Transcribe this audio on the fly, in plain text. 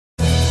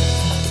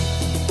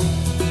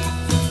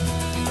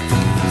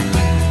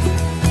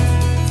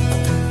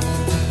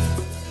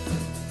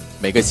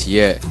每个企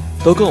业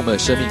都跟我们的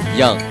生命一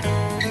样，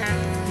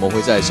我们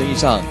会在生意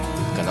上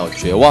感到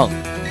绝望、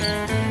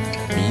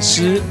迷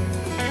失，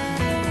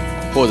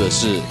或者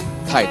是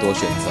太多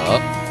选择。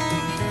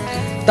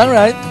当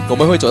然，我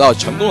们会走到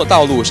成功的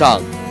道路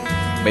上。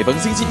每逢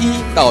星期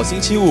一到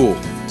星期五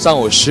上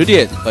午10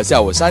点和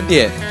下午3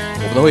点，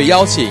我们都会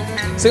邀请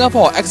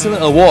Singapore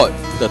Excellent Award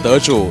的得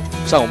主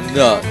上我们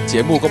的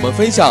节目，跟我们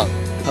分享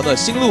他们的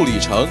心路历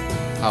程，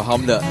还有他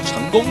们的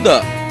成功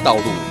的道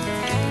路。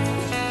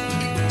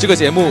这个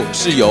节目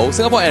是由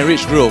Singapore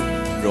Enrich Group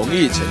荣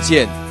誉呈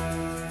现。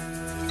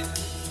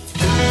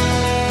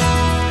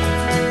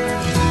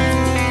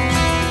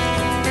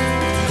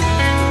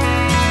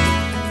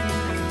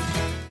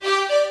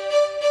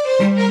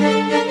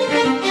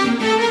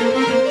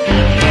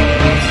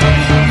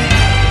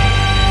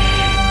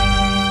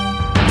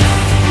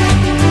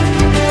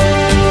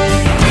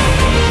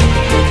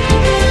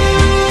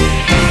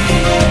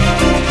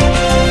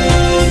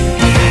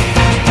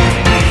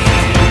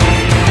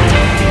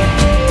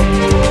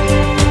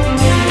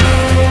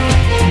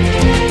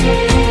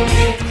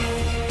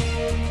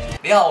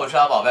你好，我是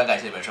阿宝，非常感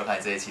谢你们收看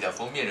这一期的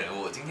封面人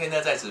物。今天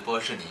呢，在直播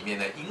室里面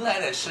呢，迎来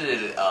的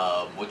是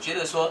我觉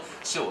得说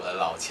是我的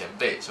老前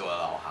辈，是我的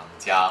老行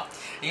家。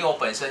因为我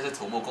本身是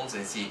土木工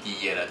程系毕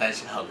业的，但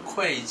是很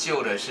愧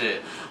疚的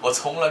是，我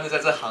从来没有在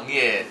这行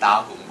业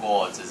打滚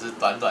过，只是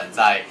短短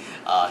在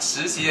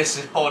实习的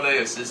时候呢，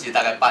有实习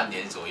大概半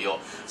年左右。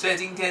所以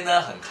今天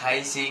呢，很开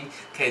心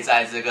可以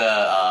在这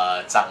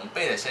个长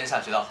辈的身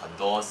上学到很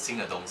多新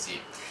的东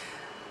西。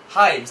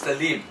Hi, Mr.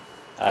 Lim.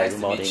 Hi, nice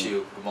good to meet morning.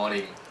 you. Good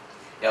morning.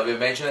 Yeah, we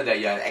mentioned that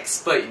you're an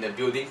expert in the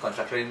building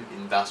construction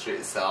industry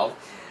itself.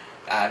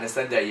 I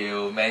understand that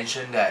you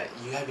mentioned that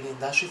you have been in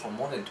the industry for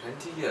more than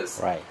 20 years.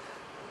 Right.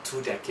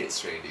 2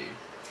 decades already.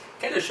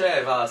 Can you share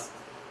with us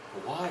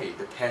why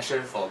the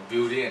passion for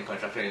building and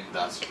construction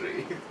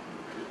industry?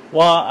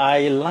 Well,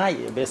 I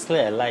like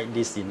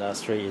this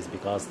industry is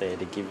because they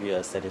give you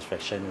a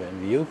satisfaction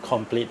when you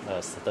complete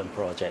a certain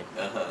project,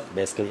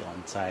 basically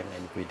on time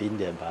and within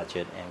their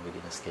budget and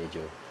within the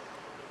schedule.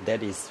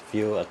 That is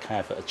feel a kind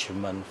of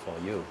achievement for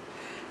you.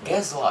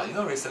 Guess what? You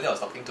know, recently I was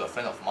talking to a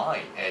friend of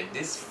mine, and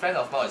this friend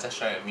of mine was just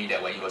sharing with me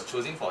that when he was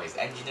choosing for his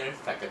engineering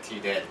faculty,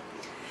 then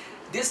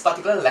this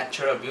particular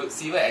lecturer,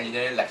 civil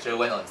engineering lecturer,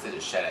 went on stage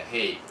to share that,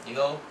 hey, you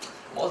know,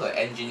 most of the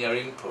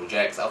engineering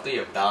projects after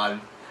you've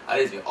done,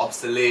 either it's been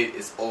obsolete,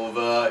 it's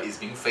over, it's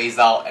being phased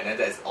out, and then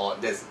that's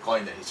gone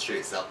in the history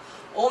itself.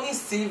 Only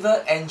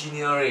civil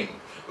engineering,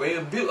 when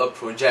you build a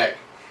project,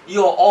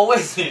 you'll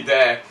always be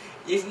there.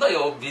 If not,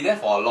 you'll be there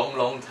for a long,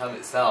 long time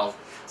itself.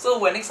 So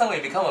when next time when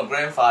you become a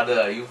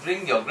grandfather, you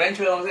bring your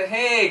grandchildren and say,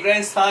 hey,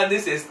 grandson,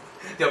 this is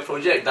your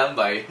project done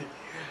by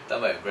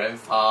a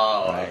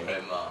grandpa or a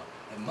grandma.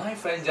 And my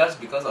friend, just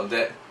because of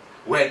that,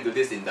 went to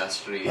this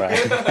industry.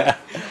 Right.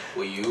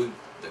 Were you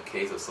the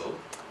case also?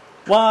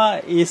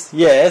 Well,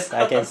 yes,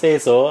 I can say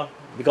so,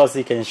 because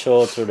you can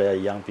show to the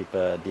young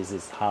people this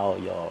is how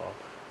your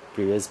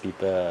previous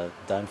people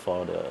done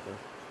for the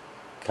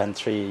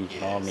country,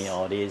 economy,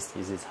 all this.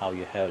 This is how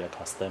you help the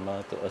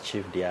customer to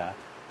achieve their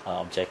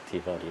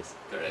objective. All this.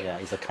 Correct. Yeah,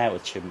 it's a kind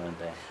of achievement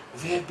there.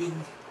 We have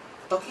been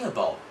talking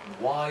about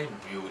why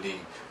building.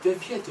 We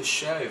have yet to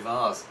share with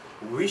us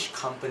which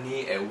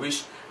company and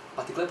which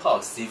particular part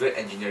of civil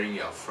engineering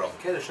you are from.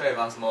 Can you share with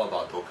us more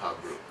about Doka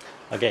Group?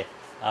 Okay.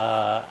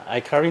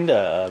 I currently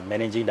the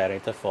managing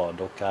director for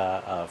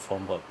Doka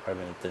Formwork Pte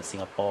Ltd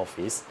Singapore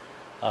office.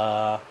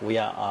 We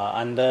are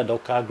under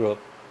Doka Group.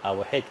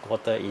 Our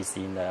headquarters is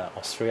in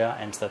Austria,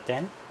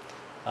 Amsterdam.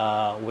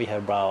 We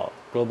have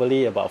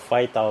globally about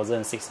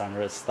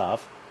 5,600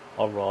 staff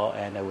overall,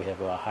 and we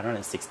have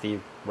 160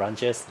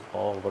 branches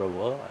all over the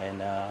world,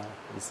 and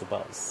it's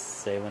about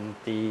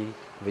 70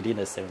 within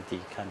the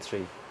 70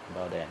 country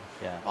about that.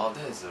 Yeah. Wow,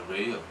 that is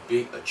really a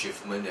big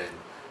achievement, and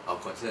I'll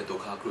consider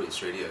Doka Group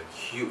is really a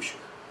huge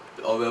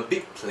or a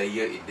big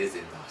player in this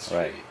industry.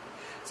 Right.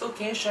 So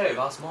can you share with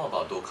us more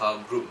about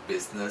Doka Group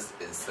business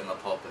in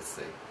Singapore per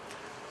se?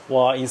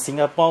 Well, in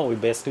Singapore, we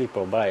basically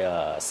provide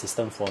a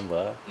system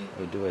formwork.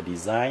 We do a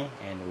design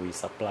and we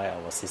supply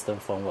our system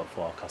formwork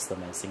for our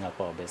customer in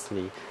Singapore,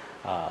 basically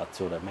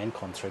to the main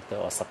contractor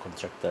or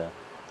subcontractor.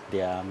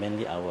 They are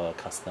mainly our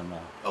customer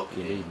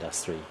in the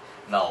industry.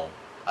 Now,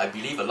 I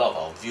believe a lot of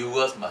our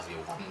viewers must be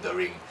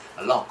wondering,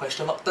 a lot of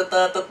question mark,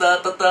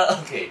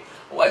 okay,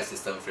 what is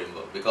system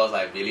framework? Because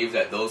I believe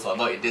that those who are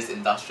not in this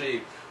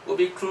industry will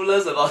be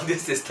clueless about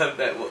this system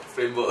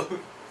framework.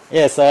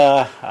 Yes,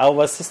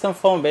 our system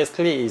form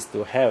basically is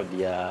to help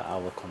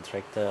our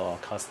contractor or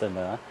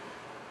customer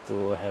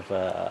to have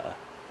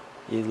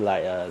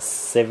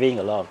saving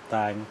a lot of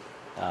time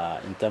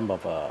in terms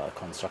of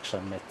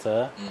construction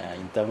matter,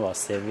 in terms of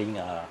saving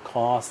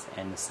cost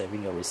and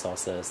saving your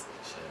resources.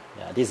 Sure.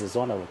 Yeah, this is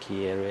one of the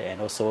key areas,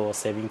 and also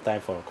saving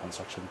time for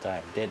construction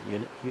time. That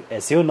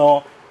as you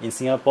know, in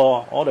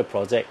Singapore, all the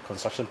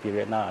construction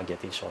period now are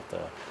getting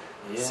shorter.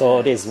 Yes.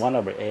 So this is one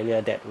of the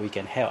areas that we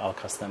can help our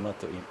customer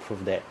to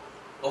improve that.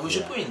 Or we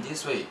should put it in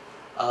this way,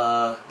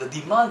 the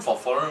demand for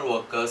foreign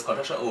workers,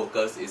 construction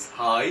workers is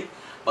high,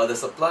 but the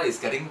supply is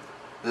getting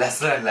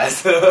lesser and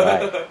lesser.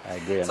 Right, I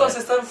agree on So that.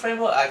 system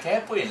framework, I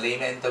can put in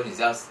layman terms, is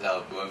just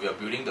when we are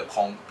building the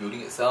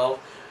building itself,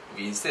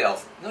 we instead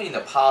of, in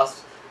the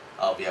past,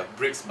 we have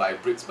bricks by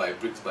bricks by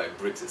bricks by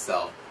bricks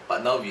itself.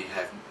 But now we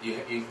have,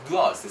 you do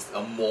our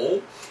system, a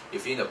mold, you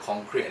fill in the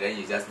concrete and then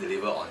you just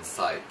deliver on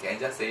site. Can you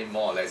just say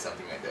more or less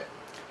something like that?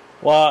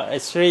 Well,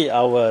 actually,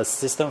 our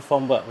system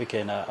formwork,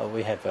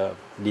 we have a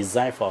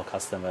design for our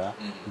customer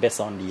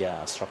based on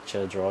the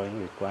structure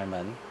drawing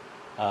requirement.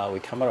 We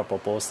come out a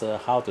proposal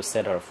how to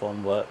set our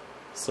formwork,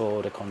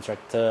 so the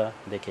contractor,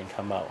 they can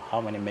come out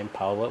how many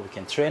manpower, we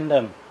can train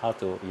them how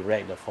to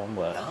erect the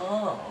formwork.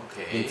 Oh,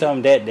 okay. In terms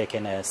of that, they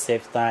can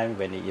save time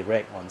when they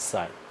erect on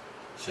site.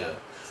 Sure.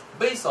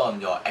 Based on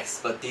your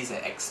expertise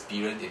and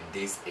experience in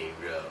this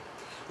area,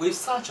 with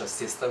such a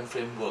system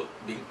framework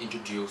being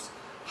introduced,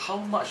 how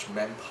much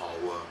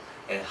manpower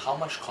and how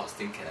much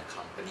costing can a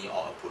company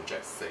or a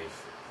project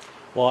save?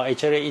 Well,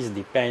 actually, it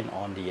depends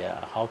on the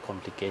how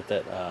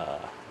complicated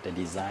the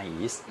design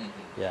is.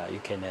 Yeah, you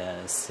can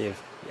save.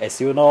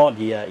 As you know,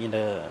 the in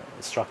the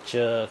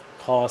structure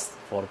cost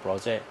for the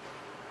project,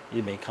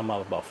 it may come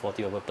up about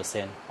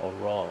 40%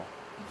 overall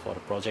for the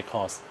project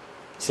cost.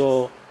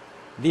 So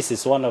this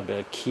is one of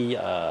the key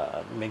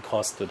main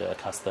costs to the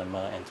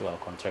customer and to our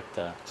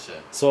contractor. Sure.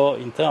 So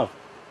in terms of,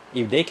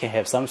 if they can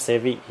have some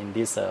saving in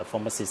this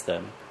formal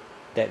system,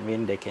 that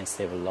means they can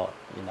save a lot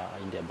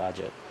in their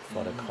budget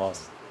for the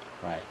cost,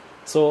 right?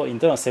 So in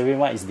terms of saving,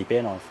 what is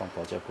depend on from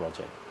project to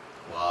project.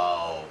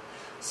 Wow.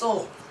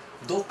 So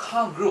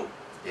Doka Group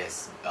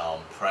is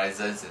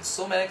presence in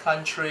so many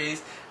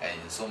countries and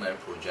in so many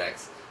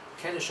projects.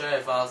 Can you share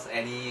with us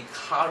any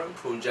current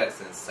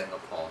projects in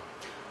Singapore?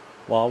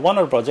 Well, one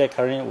of the projects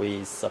currently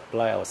we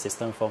supply our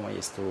system formwork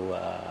is to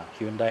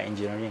Hyundai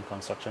Engineering and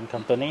Construction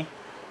Company.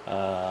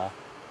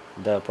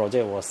 The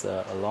project was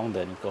along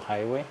the Nico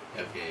Highway.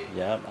 Okay.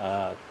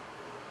 Yeah,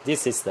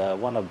 this is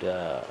one of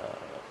the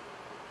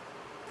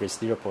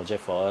prestigious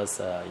project for us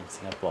in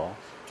Singapore.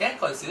 Can I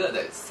consider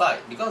that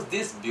site, because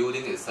this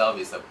building itself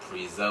is a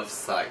preserved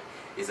site,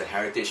 it's a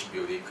heritage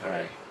building,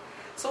 correct? Right.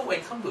 So when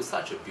it comes to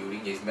such a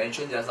building, you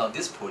mentioned just now,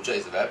 this project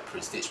is a very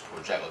prestige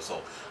project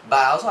also. But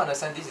I also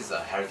understand this is a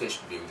heritage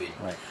building.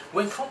 Right.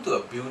 When it comes to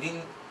a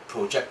building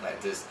project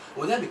like this,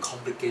 will there be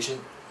complication?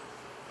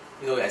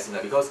 As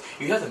in because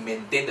you have to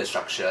maintain the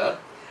structure,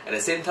 at the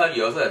same time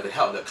you also have to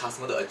help the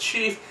customer to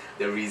achieve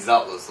the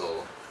result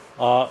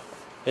also.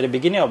 At the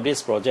beginning of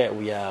this project,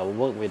 we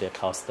work with the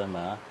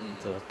customer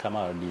to come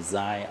out and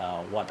design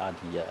what are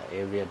the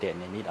area that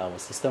they need our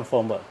system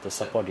formwork to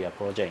support their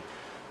project.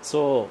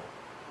 So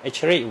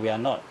actually, we are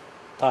not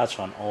touch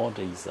on all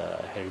these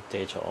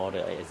heritage or all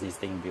the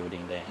existing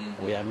building there.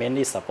 We are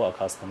mainly support our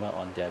customer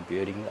on their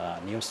building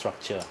new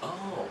structure.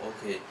 Oh,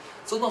 okay.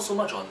 So not so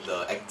much on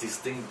the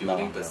existing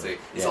building per se.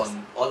 It's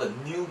on all the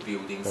new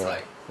buildings,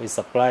 right? We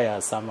supply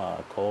some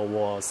cold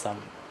wall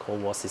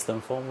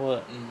system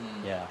formwork.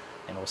 Yeah,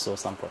 and also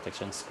some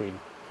protection screen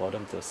for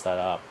them to start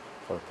up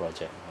for a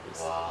project.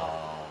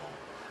 Wow.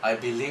 I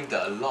believe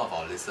that a lot of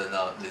our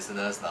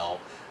listeners now,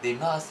 they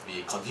must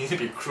be continue to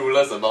be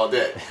clueless about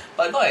that.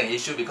 But not an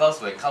issue,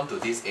 because when it comes to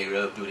this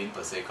area building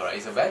per se, correct,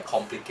 it's a very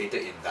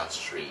complicated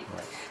industry.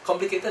 Right.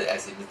 Complicated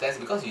as in the sense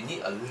because you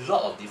need a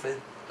lot of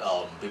different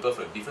people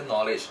from different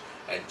knowledge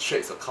and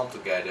trades to come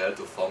together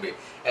to form it.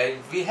 And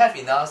we have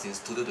in us in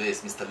studio today is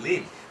Mr.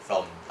 Lim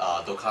from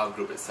Doka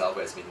Group itself,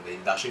 who has been in the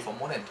industry for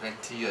more than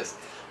 20 years.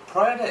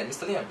 Prior to that,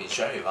 Mr. Lim had been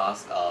sharing with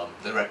us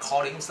the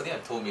recording. Mr. Lim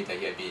had told me that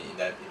he had been in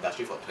that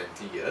industry for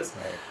 20 years.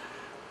 Right.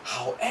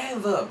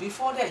 However,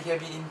 before that, he had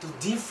been into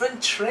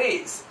different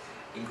trades,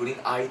 including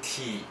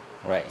IT.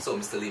 Right. So,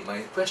 Mr. Lim,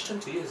 my question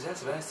to you is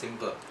just very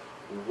simple.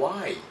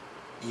 Why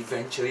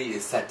eventually you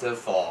settle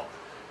for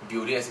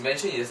building? As you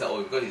mentioned, you just said,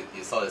 because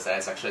you saw the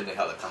satisfaction to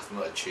help the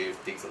customer achieve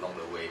things along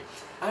the way.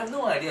 I have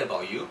no idea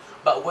about you,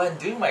 but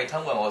during my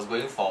time when I was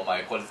going for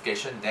my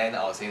qualification, then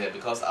I was saying that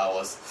because I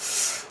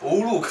was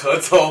无路可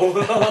走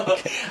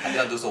I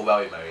didn't do so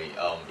well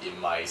in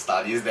my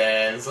studies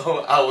then,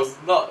 so I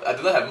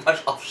do not have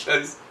much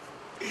options.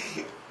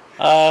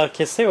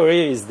 Can say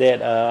already is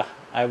that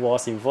I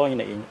was involved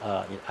in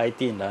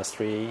IT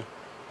industry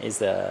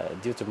is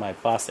due to my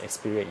past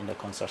experience in the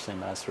construction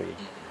industry.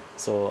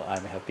 So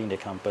I'm helping the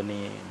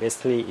company.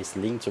 Basically, it's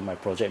linked to my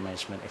project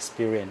management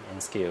experience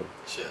and skill.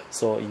 Sure.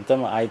 So in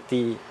terms of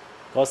IT,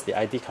 because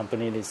the IT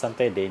company,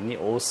 sometimes they need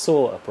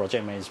also a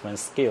project management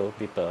skill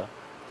people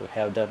to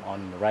help them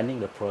on running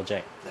the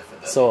project.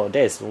 Definitely. So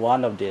that's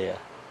one of the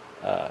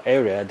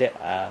area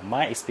that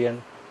my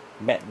experience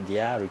met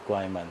their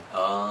requirement.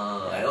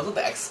 And also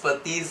the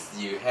expertise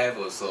you have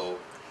also,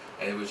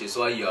 and which is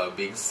why you are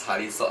being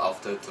highly sought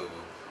after to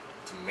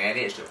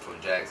manage the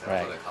projects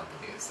and for the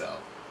company itself.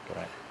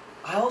 Right.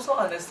 I also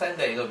understand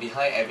that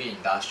behind every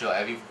industry or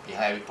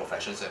behind every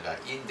profession that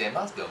you are in, there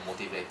must be a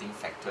motivating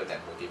factor that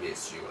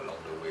motivates you along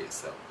the way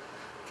itself.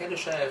 Can you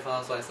share with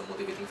us what is the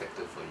motivating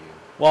factor for you?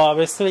 Well,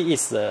 basically,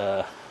 it's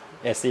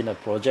as in a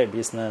project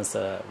business,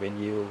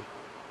 when you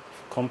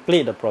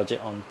complete the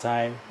project on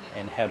time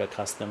and help the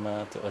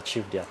customer to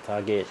achieve their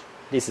target.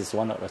 This is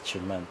one of the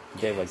achievements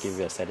that will give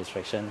you a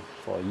satisfaction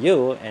for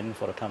you and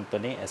for the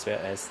company as well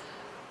as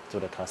to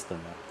the customer.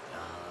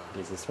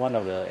 This is one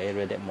of the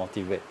areas that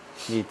motivate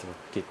me to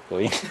keep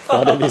going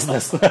for the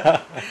business.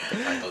 I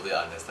totally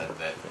understand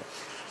that.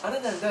 Other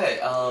than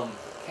that,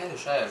 can you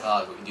share with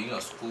us during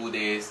your school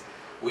days?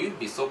 Were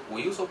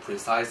you so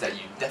precise that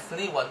you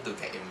definitely want to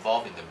get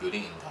involved in the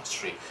building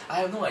industry? I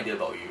have no idea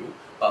about you,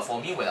 but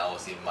for me, when I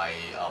was in my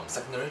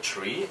secondary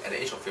 3 at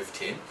the age of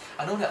 15,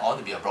 I know that I want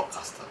to be a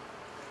broadcaster.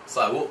 So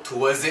I worked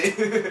towards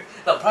it.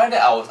 Now prior to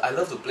that, I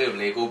love to play with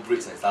Lego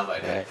bricks and stuff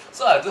like that. Right.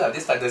 So I do have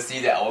this fantasy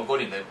that I will go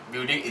in the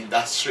building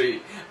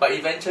industry. But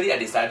eventually I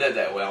decided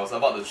that when I was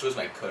about to choose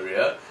my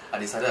career, I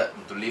decided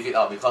to leave it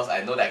out because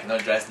I know that I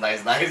cannot dress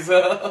nice.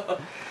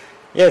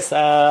 Yes,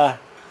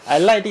 I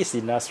like this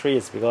industry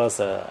is because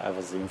I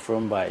was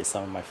informed by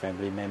some of my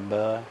family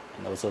members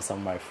and also some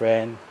of my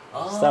friends.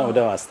 Some of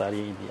them are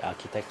studying the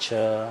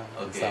architecture,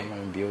 and some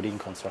in building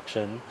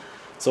construction.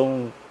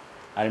 So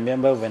I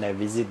remember when I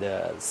visit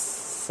the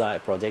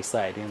project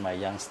site in my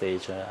young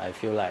stage, I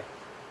feel like,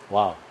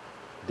 wow,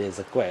 there's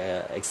a quite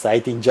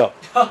exciting job.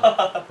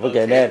 Look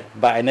at that.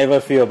 But I never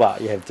feel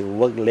about you have to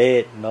work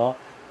late,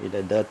 in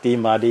the dirty,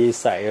 muddy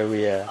site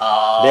area.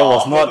 That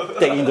was not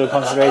taken into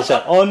consideration.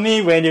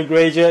 Only when you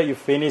graduate, you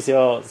finish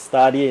your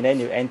study, and then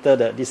you enter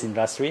this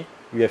industry,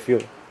 you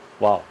feel,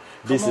 wow,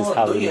 this is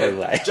how it looks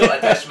like. Job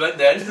attachment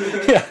then?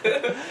 Yeah.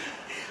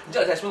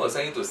 Job attachment was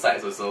sent you to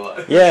sites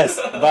also. Yes,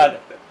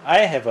 but I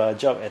have a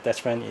job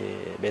attachment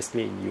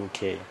basically in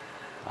UK.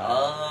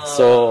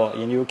 So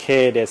in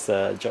UK, there's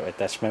a job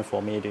attachment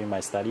for me during my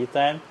study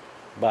time,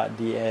 but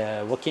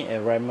the working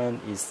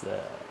environment is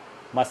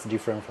much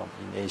different from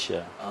in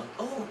Asia.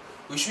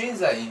 Which means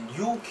that in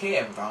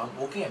UK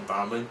working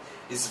environment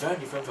is very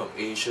different from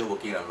Asia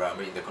working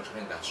environment in the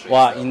construction industry.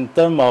 Well, in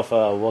terms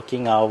of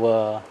working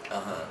hour,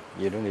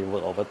 you don't need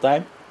work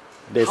overtime.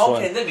 How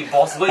can that be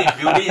possible in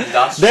building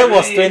industry? That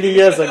was 20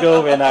 years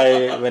ago when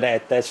I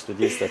attached to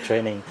this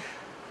training.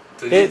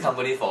 To this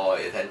company for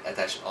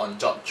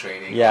on-job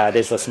training. Yeah,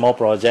 there's a small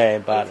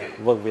project, but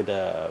work with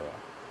a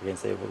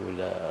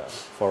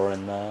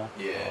foreigner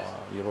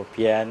or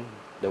European.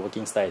 The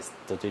working style is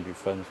totally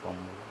different from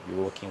you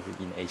working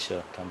within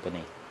Asia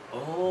company.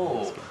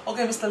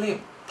 Okay, Mr. Lim,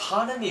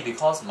 pardon me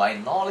because my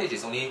knowledge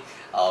is only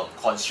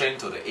constrained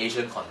to the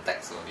Asian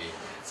context only.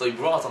 So you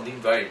brought out something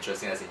very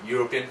interesting as in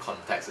European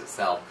context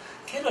itself.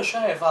 Can you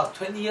share with us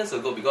 20 years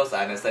ago, because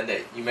I understand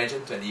that you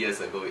mentioned 20 years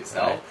ago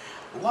itself,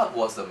 what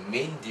was the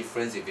main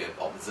difference if you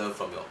have observed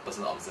from your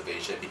personal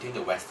observation between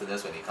the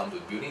Westerners when it comes to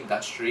the building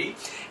industry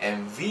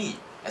and we,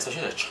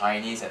 especially the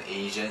Chinese and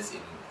Asians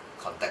in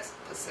context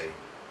per se?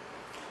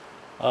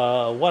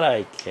 What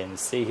I can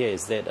say here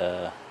is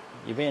that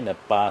even in the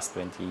past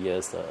 20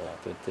 years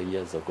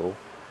ago,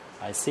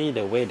 I see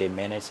the way they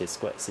manage is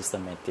quite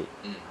systematic.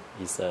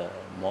 It's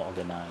more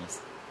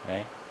organized,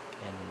 right?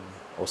 And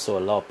also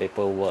a lot of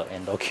paperwork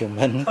and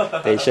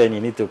documentation. You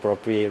need to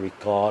properly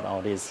record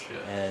all this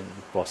and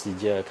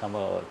procedure, come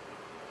up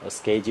a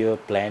schedule,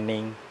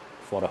 planning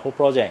for the whole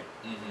project.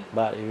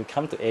 But if you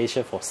come to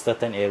Asia for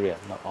certain area,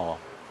 not all,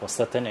 for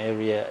certain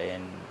area,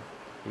 and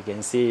you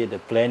can see the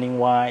planning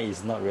wise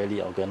is not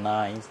really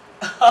organized.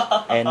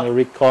 And the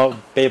record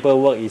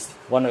paperwork is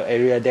one of the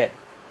area that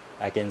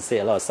I can say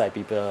a lot of site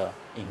people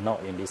ignore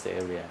in this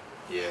area.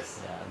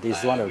 Yes. Yeah, this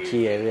is one of the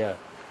key areas.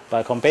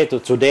 But compared to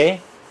today,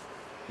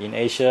 in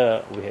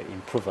Asia, we have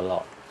improved a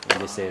lot in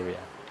this area.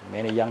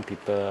 Many young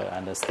people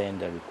understand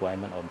the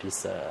requirement of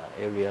this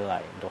area,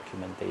 like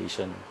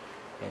documentation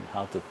and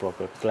how to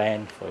proper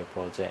plan for a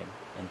project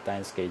and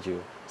time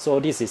schedule. So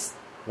this is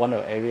one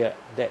of the areas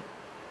that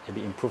have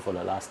been improved for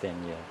the last 10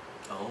 years.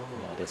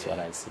 That's what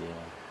I see.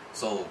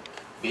 So,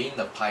 being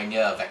the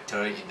pioneer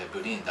vector in the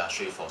building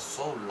industry for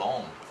so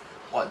long,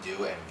 what do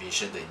you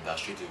envision the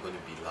industry to going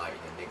to be like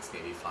in the next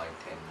maybe 5-10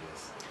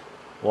 years?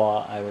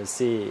 Well, I will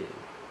say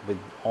with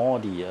all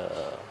the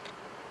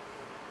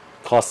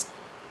cost,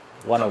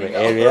 one of the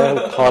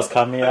area cost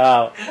coming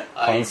out,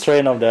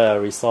 constraint of the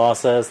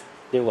resources,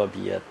 it will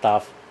be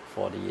tough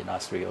for the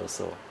industry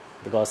also.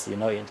 Because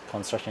in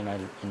construction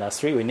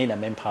industry, we need a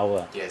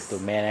manpower to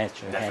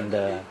manage and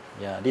handle.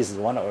 Yeah, this is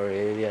one of our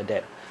area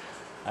that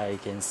I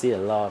can see a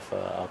lot of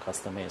our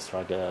customers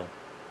struggle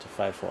to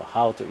fight for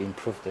how to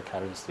improve the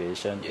current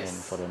situation and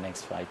for the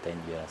next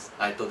 5-10 years.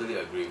 I totally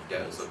agree with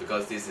that also,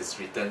 because this is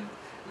written,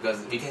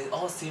 because we can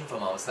all see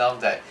from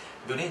ourselves that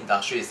building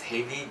industry is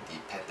heavily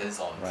dependent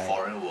on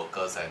foreign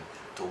workers and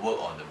to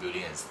work on the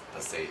building per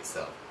se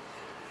itself.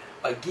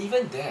 But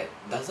given that,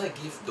 does that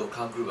give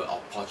Doka Group an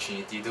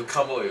opportunity to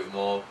come up with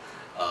more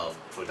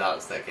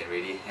products that can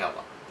really help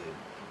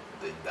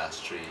the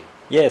industry?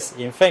 Yes,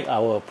 in fact,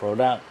 our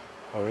product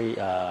already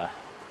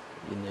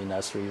in the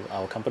industry,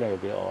 our company will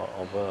be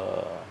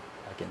over,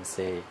 I can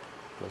say,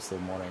 close to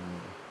more than,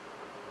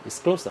 it's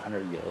close to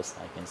 100 years,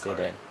 I can say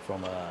that,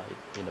 from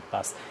in the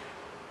past.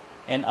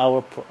 And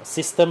our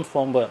system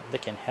formwork, they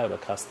can help the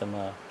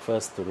customer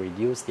first to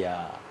reduce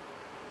their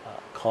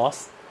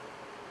cost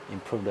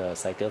improve the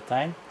cycle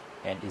time,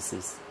 and this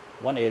is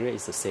one area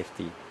is the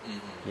safety.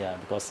 Yeah,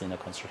 because in the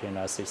construction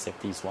industry,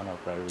 safety is one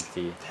of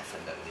priority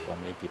Definitely. for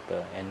many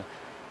people, and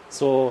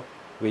so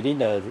within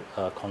the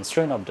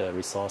constraint of the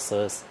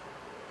resources,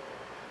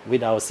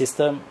 with our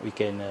system, we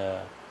can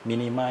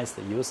minimize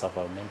the use of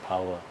our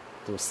manpower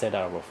to set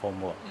up our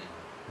formwork.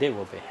 That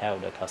will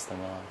help the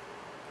customer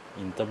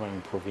in terms of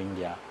improving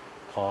their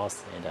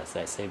cost, and as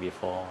I said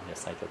before, the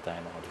cycle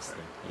time, all these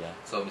things. Yeah.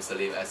 So, Mr.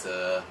 Lim, as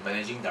a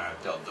managing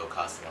director of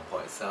Doka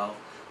Singapore itself,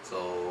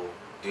 so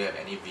do you have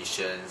any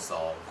visions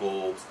or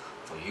goals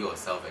for you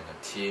yourself and your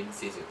team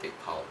since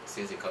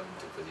you come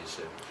into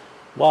position?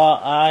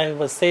 Well, I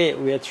would say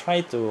we are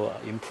trying to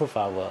improve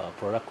our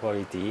product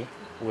quality.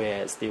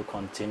 We still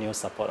continue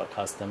support our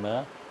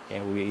customer,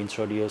 and we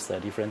introduce a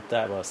different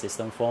type of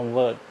system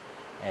formwork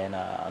and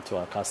to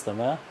our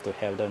customer to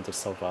help them to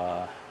solve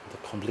the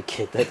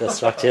complicated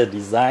structure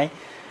design.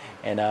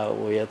 And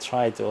we are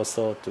trying to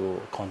also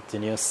to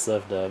continue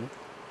serve them.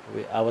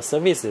 Our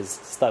services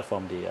start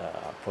from the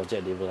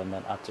project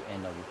development up to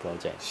end of the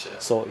project. Sure.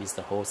 So it's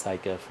the whole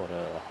cycle for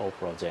the whole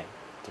project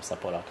to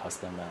support our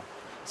customer.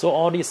 So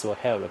all this will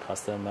help the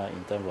customer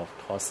in terms of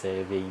cost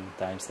saving,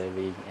 time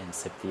saving, and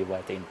safety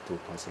while taking into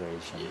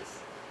consideration. Yes.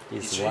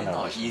 It's It's really one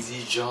not of an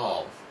easy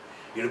job.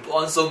 You have to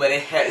put on so many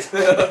hats. You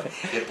have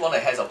to put on the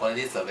hats of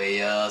quantity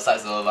surveyor,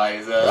 site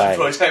supervisor, Right.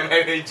 project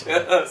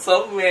manager,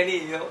 so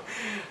many,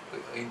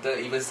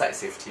 even site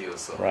safety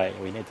also. right.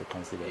 We need to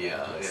consider. Yeah,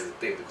 that, you yes. have to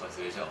take into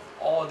consideration of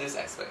all these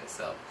aspects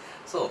itself.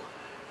 So,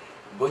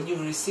 when you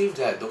received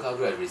that, Doka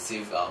Group had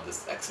received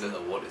this excellent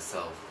award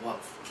itself, what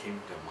came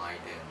to your mind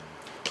then?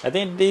 I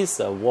think this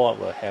award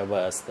will help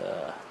us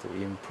to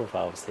improve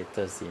our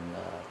status in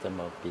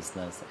terms of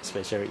business,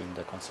 especially in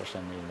the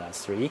construction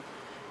industry.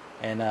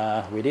 And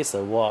with this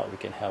award, we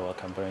can help our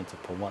company to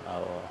promote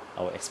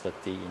our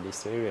expertise in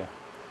this area.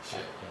 Sure.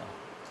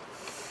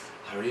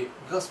 Yeah.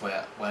 Because when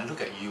I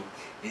look at you,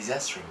 it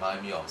just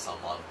reminds me of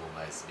someone who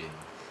has been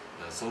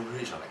so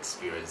rich of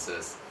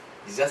experiences.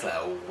 It's just like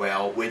a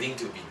well waiting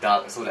to be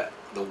dug so that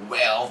the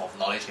wealth of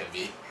knowledge can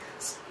be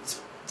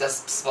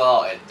just spill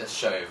out and just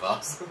share with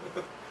us.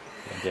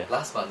 Yeah.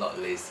 Last but not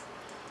least,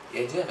 do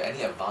you have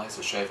any advice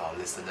to share with our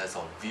listeners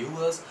or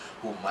viewers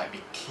who might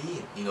be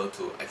keen,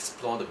 to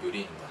explore the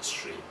building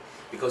industry?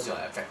 Because you're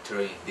a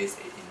veteran in this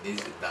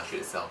industry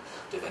itself,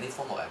 do you have any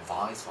form of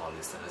advice for our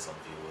listeners or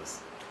viewers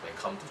when it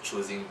comes to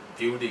choosing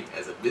building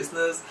as a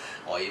business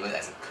or even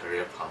as a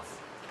career path?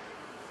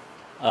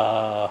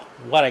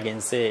 What I can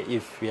say,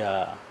 if you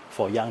are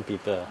for young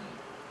people,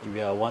 if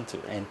you want to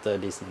enter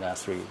this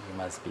industry, you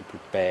must be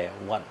prepared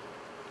what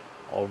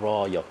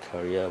overall your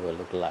career will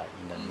look like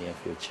in the near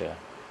future.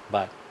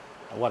 But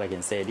what I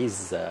can say, this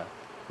is a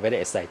very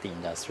exciting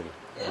industry.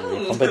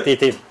 Very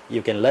competitive.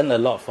 You can learn a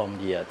lot from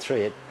the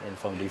trade and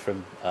from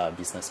different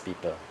business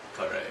people.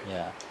 Correct.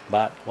 Yeah.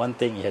 But one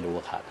thing, you have to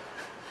work hard.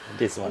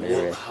 This one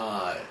area. Work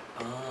hard.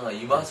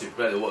 You must be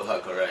prepared to work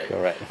hard, correct?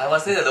 Correct. I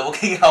must say that the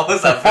working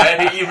hours are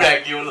very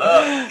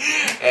irregular.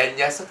 And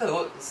you're expected to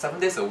work 7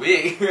 days a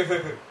week.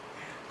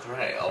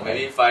 Correct. Or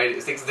maybe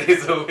 6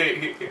 days a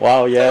week.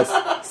 Wow, yes.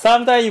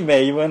 Sometimes you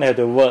may even have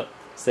to work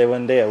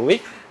 7 days a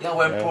week. Yeah,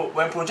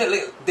 when project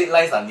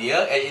deadlines are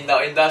near, and in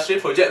our industry,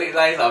 project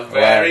deadlines are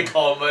very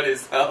common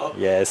itself.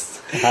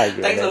 Yes. I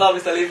agree. Thanks a lot,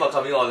 Mr. Lim, for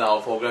coming on our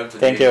program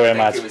today. Thank you very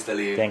much. Thank you, Mr.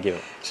 Lim. Thank you.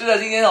 是的，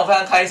今天我非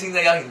常开心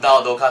的邀请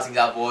到 Doka 新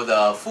加坡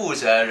的负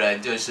责人，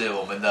就是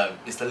我们的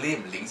Mr.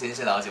 Lim 林先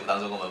生，来到节目当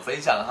中跟我们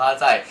分享他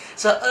在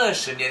这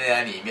20年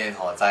来里面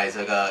在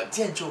这个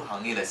建筑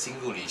行业的心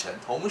路历程，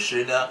同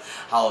时呢，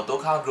还有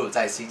Doka Group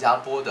在新加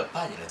坡的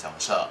扮演的角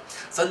色。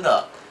真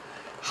的，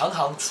行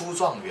行出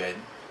状元。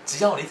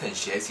只要你肯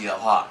学习的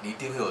话，你一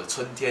定会有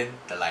春天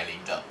的来临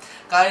的。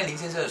刚才林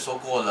先生也说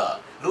过了，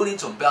如果你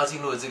准备要进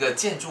入这个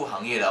建筑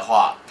行业的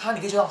话，你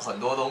可以学到很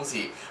多东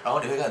西，然后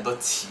你会跟很多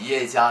企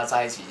业家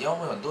在一起，因为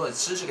会有很多的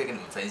知识可以跟你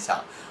们分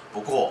享。不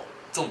过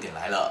重点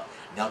来了，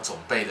你要准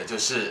备的就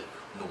是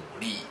努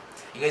力，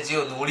因为只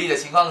有努力的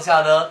情况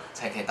下呢，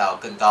才可以达到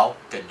更高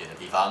更远的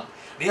地方。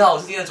你好，我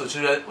是今天的主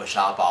持人，我是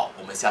阿宝，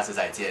我们下次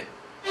再见。